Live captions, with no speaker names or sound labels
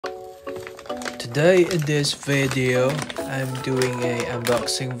Today in this video, I'm doing a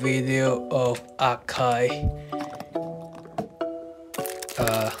unboxing video of AKAI.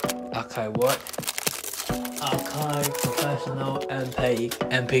 AKAI what? AKAI Professional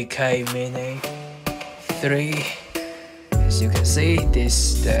MPK Mini 3. As you can see, this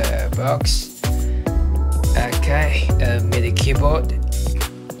is the box. AKAI MIDI keyboard.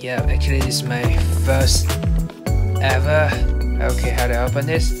 Yeah, actually this is my first ever. Okay, how to open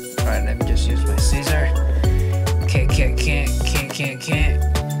this? Alright, let me just use my scissor. Can't.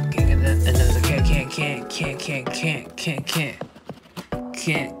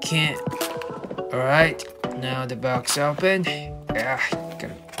 Alright, now the box open. Yeah,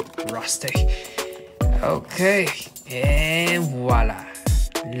 got rusty. Okay, and voila.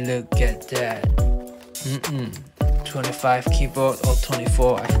 Look at that. 25 keyboard or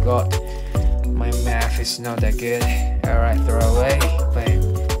 24, I forgot. My math is not that good. Alright, throw away.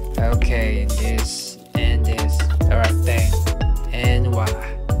 Bam. Okay, this and this. Alright, bang. And voila.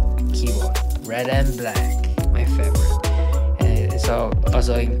 Keyboard. Red and black. My favorite. And it's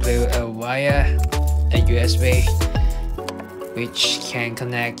also include a wire, a USB, which can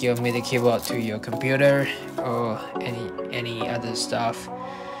connect your MIDI keyboard to your computer or any other stuff.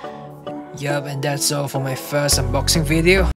 Yup, and that's all for my first unboxing video.